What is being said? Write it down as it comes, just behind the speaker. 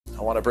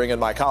I want to bring in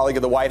my colleague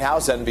at the White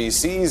House,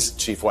 NBC's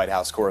chief White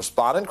House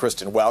correspondent,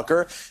 Kristen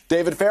Welker.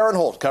 David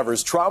Fahrenthold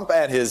covers Trump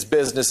and his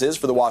businesses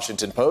for the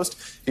Washington Post.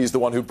 He's the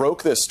one who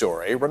broke this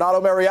story. Renato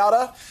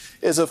Mariotti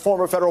is a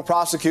former federal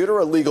prosecutor,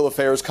 a legal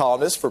affairs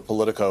columnist for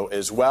Politico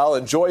as well.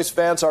 And Joyce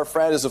Vance, our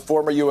friend, is a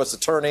former U.S.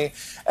 attorney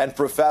and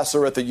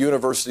professor at the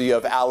University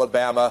of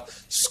Alabama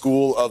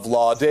School of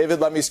Law. David,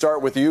 let me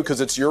start with you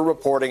because it's your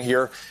reporting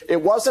here.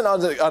 It wasn't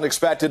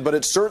unexpected, but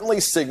it's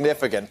certainly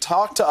significant.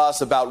 Talk to us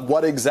about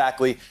what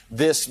exactly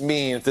this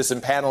means, this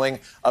impaneling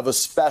of a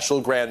special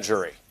grand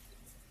jury.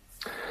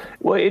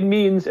 Well, it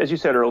means, as you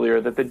said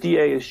earlier, that the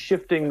DA is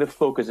shifting the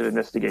focus of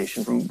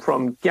investigation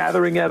from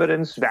gathering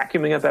evidence,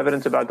 vacuuming up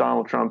evidence about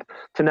Donald Trump,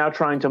 to now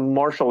trying to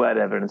marshal that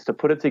evidence, to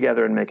put it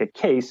together and make a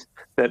case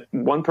that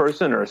one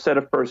person or a set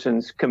of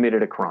persons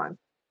committed a crime.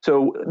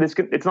 So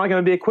it's not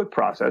going to be a quick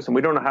process, and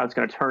we don't know how it's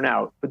going to turn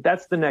out, but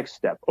that's the next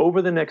step.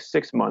 Over the next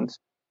 6 months,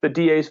 the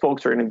DA's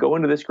folks are going to go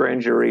into this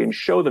grand jury and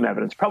show them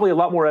evidence, probably a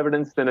lot more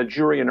evidence than a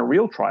jury in a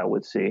real trial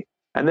would see,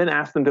 and then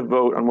ask them to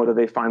vote on whether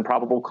they find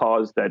probable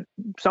cause that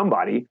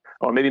somebody,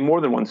 or maybe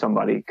more than one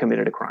somebody,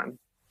 committed a crime.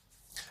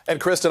 And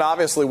Kristen,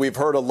 obviously, we've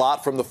heard a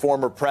lot from the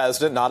former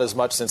president, not as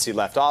much since he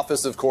left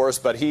office, of course,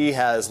 but he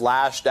has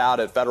lashed out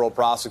at federal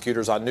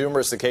prosecutors on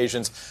numerous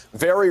occasions,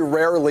 very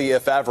rarely,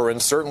 if ever,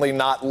 and certainly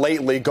not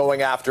lately,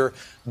 going after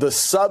the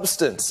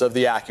substance of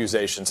the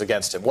accusations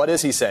against him. What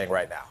is he saying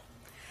right now?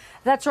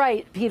 That's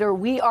right, Peter.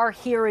 We are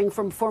hearing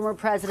from former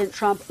President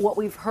Trump what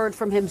we've heard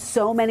from him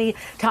so many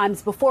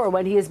times before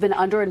when he has been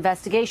under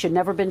investigation,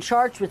 never been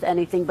charged with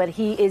anything, but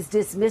he is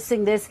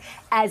dismissing this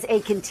as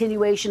a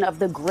continuation of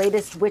the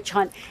greatest witch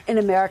hunt in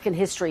American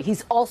history.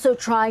 He's also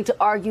trying to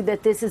argue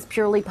that this is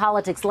purely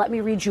politics. Let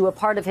me read you a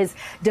part of his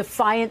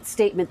defiant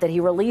statement that he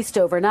released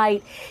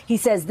overnight. He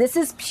says, "This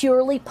is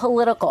purely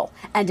political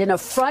and an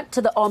affront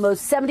to the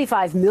almost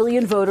 75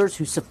 million voters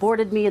who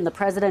supported me in the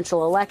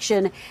presidential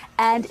election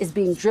and is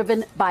being driven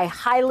by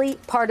highly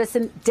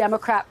partisan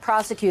Democrat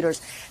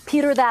prosecutors."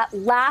 Peter, that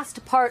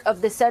last part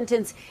of the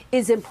sentence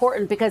is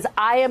important because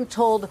I am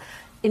told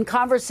in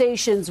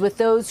conversations with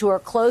those who are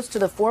close to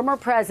the former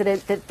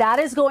president that that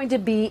is going to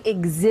be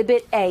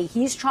Exhibit A.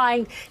 He's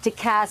trying to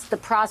cast the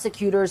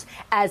prosecutors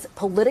as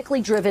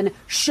politically driven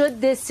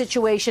should this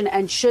situation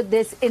and should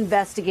this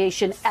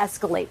investigation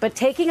escalate. But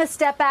taking a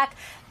step back,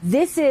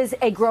 this is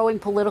a growing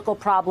political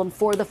problem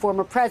for the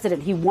former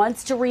president. He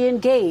wants to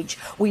re-engage.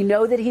 We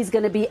know that he's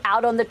going to be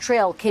out on the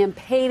trail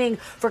campaigning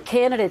for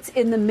candidates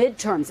in the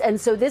midterms. And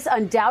so this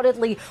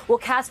undoubtedly will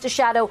cast a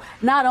shadow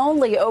not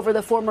only over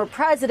the former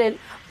president,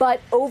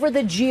 but over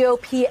the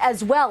GOP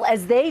as well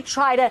as they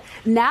try to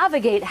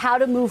navigate how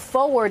to move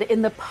forward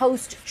in the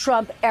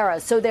post-Trump era.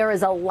 So there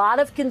is a lot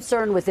of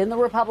concern within the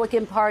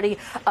Republican Party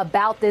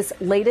about this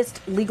latest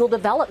legal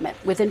development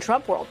within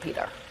Trump world,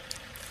 Peter.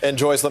 And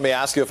Joyce, let me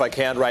ask you if I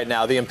can right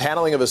now. The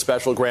impaneling of a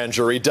special grand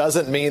jury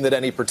doesn't mean that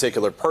any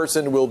particular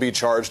person will be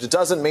charged. It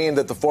doesn't mean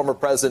that the former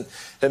president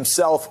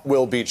himself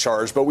will be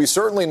charged. But we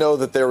certainly know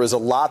that there is a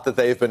lot that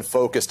they've been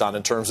focused on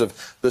in terms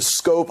of the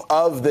scope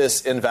of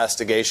this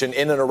investigation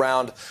in and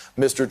around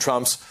Mr.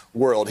 Trump's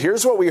world.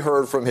 Here's what we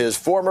heard from his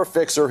former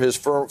fixer, his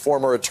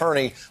former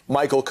attorney,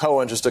 Michael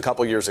Cohen, just a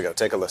couple years ago.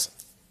 Take a listen.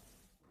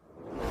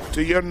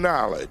 To your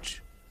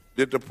knowledge,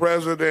 did the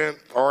president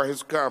or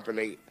his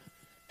company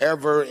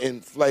ever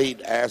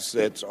inflate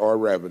assets or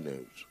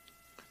revenues?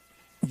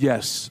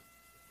 Yes.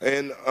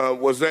 And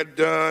was that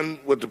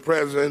done with the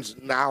president's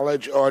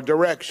knowledge or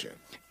direction?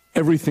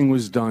 Everything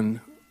was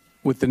done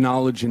with the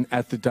knowledge and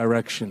at the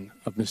direction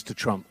of Mr.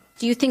 Trump.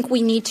 Do you think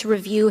we need to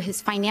review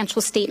his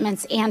financial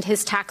statements and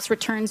his tax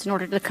returns in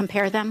order to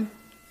compare them?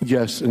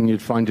 Yes, and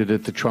you'd find it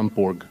at the Trump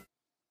org.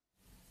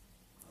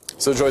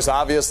 So, Joyce,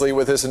 obviously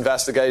with this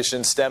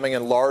investigation stemming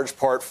in large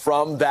part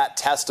from that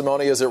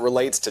testimony as it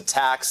relates to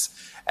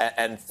tax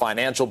and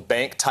financial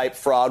bank type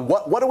fraud,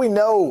 what do we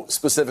know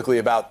specifically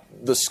about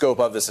the scope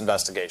of this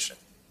investigation?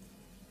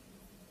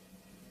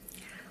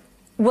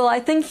 Well, I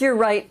think you're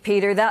right,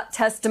 Peter. That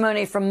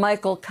testimony from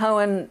Michael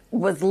Cohen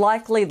was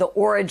likely the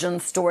origin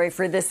story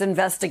for this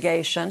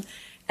investigation.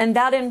 And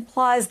that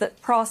implies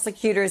that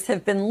prosecutors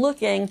have been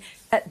looking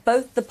at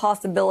both the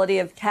possibility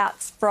of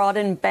tax fraud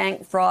and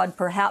bank fraud.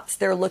 Perhaps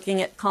they're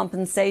looking at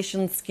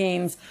compensation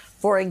schemes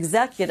for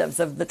executives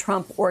of the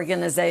Trump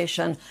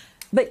organization.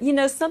 But, you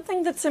know,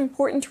 something that's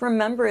important to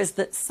remember is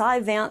that Cy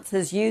Vance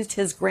has used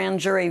his grand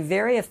jury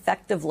very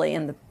effectively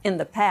in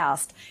the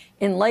past.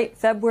 In late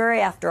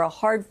February, after a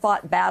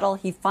hard-fought battle,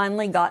 he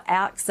finally got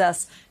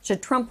access to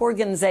Trump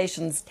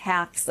Organization's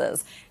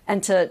taxes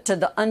and to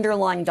the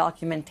underlying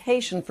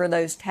documentation for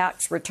those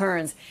tax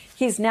returns.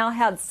 He's now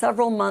had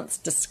several months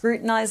to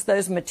scrutinize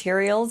those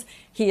materials.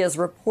 He has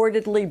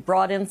reportedly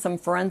brought in some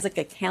forensic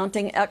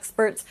accounting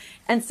experts.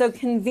 And so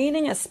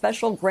convening a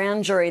special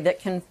grand jury that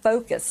can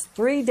focus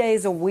 3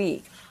 days a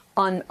week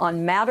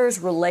on matters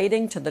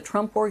relating to the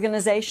Trump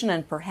Organization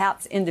and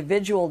perhaps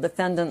individual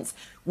defendants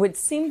would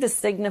seem to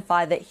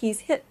signify that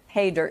he's hit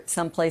pay dirt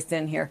someplace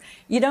in here.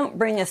 You don't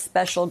bring a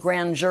special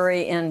grand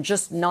jury in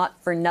just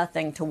not for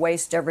nothing to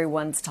waste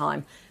everyone's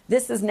time.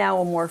 This is now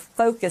a more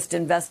focused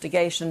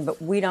investigation, but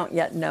we don't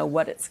yet know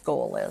what its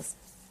goal is.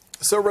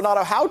 So,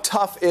 Renato, how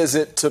tough is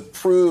it to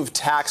prove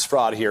tax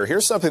fraud here?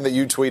 Here's something that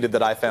you tweeted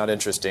that I found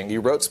interesting.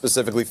 You wrote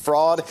specifically,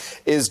 fraud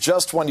is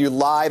just when you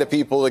lie to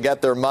people to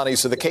get their money.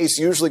 So the case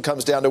usually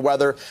comes down to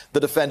whether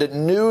the defendant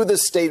knew the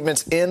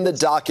statements in the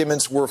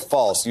documents were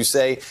false. You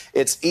say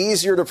it's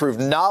easier to prove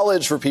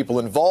knowledge for people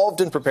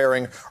involved in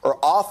preparing or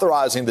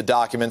authorizing the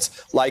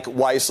documents, like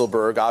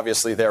Weisselberg.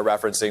 Obviously, they're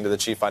referencing to the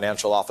chief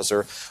financial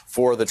officer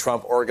for the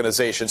Trump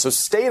organization. So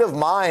state of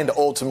mind,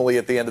 ultimately,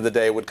 at the end of the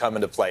day, would come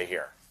into play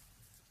here.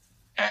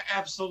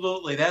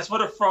 Absolutely. That's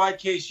what a fraud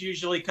case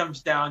usually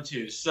comes down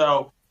to.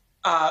 So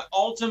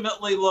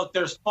ultimately, look,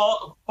 there's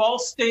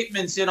false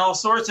statements in all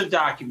sorts of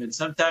documents.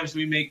 Sometimes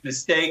we make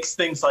mistakes,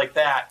 things like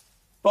that.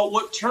 But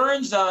what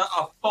turns a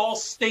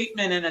false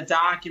statement in a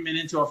document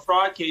into a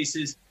fraud case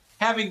is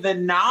having the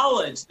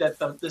knowledge that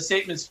the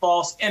statement's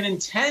false and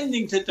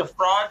intending to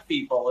defraud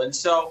people. And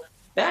so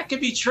that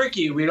can be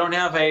tricky. We don't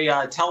have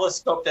a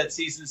telescope that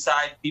sees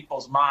inside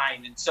people's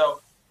mind. And so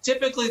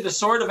typically, the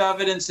sort of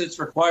evidence that's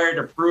required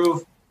to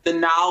prove the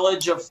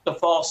knowledge of the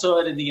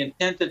falsehood and the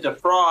intent to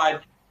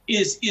defraud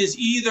is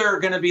either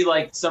going to be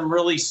like some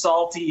really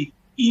salty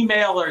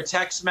email or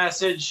text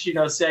message,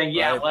 saying,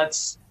 yeah,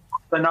 let's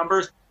the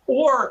numbers,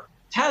 or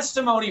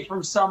testimony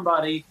from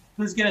somebody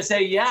who's going to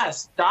say,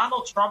 yes,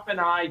 Donald Trump and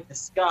I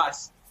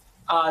discussed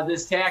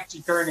this tax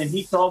return, and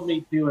he told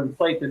me to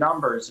inflate the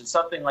numbers and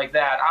something like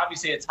that.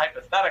 Obviously, it's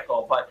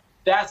hypothetical, but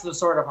that's the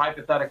sort of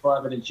hypothetical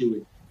evidence you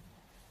would.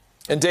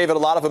 And David, a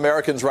lot of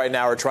Americans right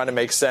now are trying to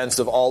make sense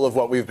of all of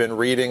what we've been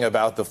reading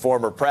about the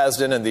former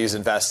president and these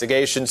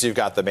investigations. You've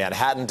got the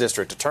Manhattan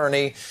district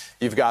attorney.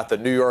 You've got the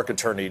New York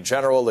attorney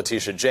general,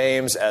 Letitia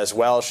James, as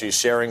well. She's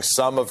sharing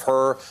some of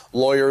her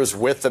lawyers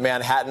with the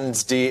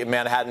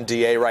Manhattan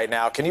DA right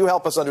now. Can you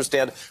help us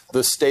understand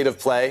the state of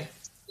play?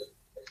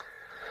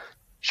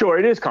 Sure,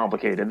 it is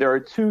complicated. There are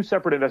two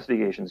separate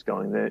investigations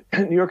going. The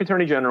New York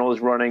Attorney General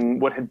is running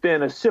what had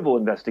been a civil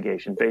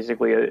investigation,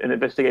 basically an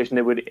investigation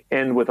that would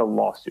end with a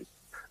lawsuit.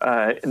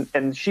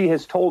 And she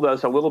has told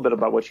us a little bit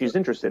about what she's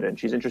interested in.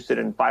 She's interested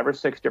in 5 or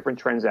 6 different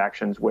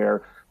transactions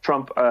where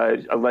Trump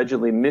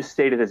allegedly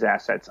misstated his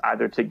assets,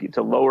 either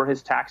to lower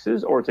his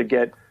taxes or to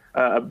get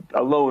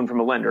a loan from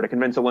a lender, to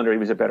convince a lender he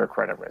was a better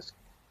credit risk.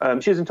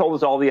 She hasn't told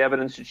us all the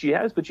evidence that she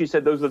has, but she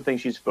said those are the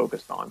things she's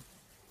focused on.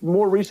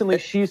 More recently,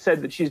 she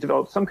said that she's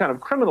developed some kind of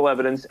criminal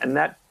evidence, and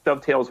that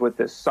dovetails with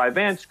this Joyce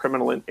Vance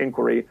criminal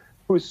inquiry,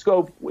 whose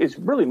scope is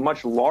really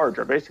much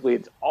larger. Basically,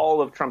 it's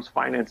all of Trump's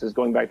finances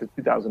going back to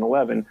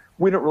 2011.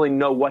 We don't really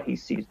know what he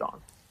seized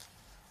on.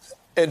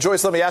 And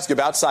Joyce, let me ask you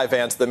about Joyce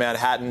Vance, the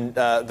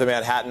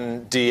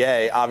Manhattan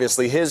DA.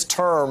 Obviously, his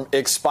term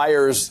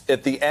expires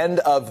at the end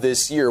of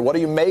this year. What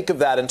do you make of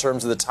that in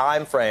terms of the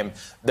time frame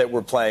that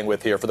we're playing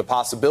with here for the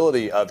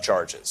possibility of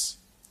charges?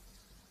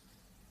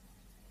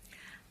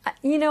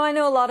 I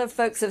know a lot of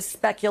folks have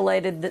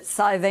speculated that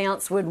Joyce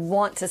Vance would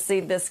want to see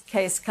this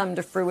case come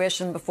to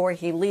fruition before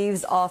he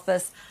leaves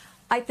office.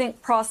 I think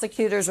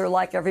prosecutors are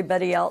like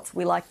everybody else.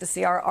 We like to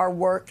see our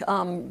work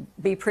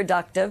be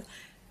productive.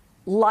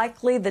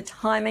 Likely the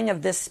timing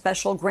of this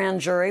special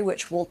grand jury,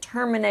 which will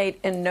terminate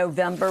in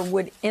November,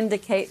 would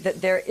indicate that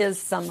there is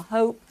some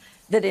hope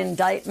that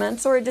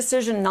indictments or a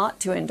decision not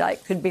to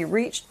indict could be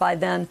reached by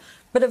then.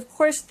 But of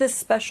course, this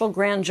special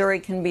grand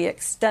jury can be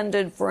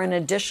extended for an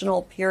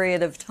additional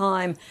period of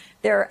time.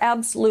 There are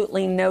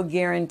absolutely no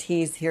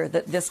guarantees here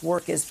that this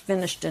work is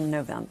finished in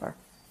November.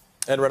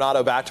 And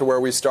Renato, back to where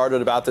we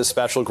started about this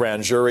special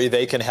grand jury.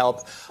 They can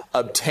help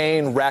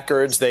obtain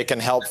records. They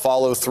can help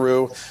follow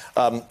through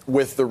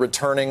with the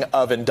returning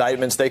of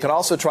indictments. They can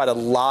also try to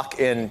lock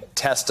in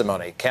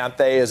testimony, can't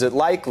they? Is it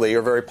likely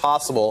or very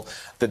possible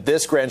that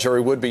this grand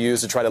jury would be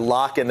used to try to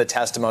lock in the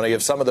testimony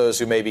of some of those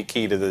who may be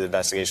key to the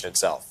investigation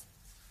itself?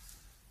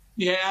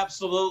 Yeah,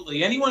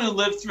 absolutely. Anyone who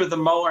lived through the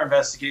Mueller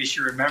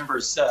investigation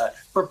remembers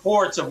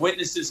reports of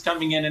witnesses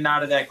coming in and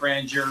out of that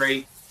grand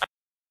jury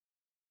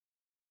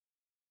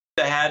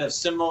ahead of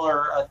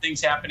similar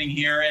things happening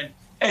here. And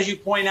as you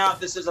point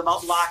out, this is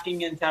about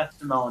locking in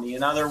testimony.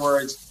 In other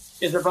words,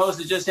 as opposed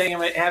to just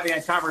having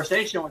a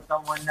conversation with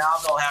someone, now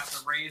they'll have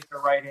to raise their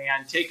right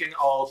hand, take an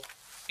oath,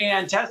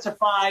 and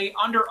testify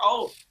under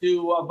oath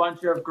to a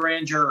bunch of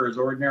grand jurors,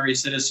 ordinary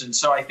citizens.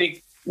 So I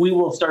think we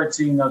will start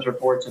seeing those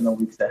reports in the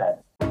weeks ahead.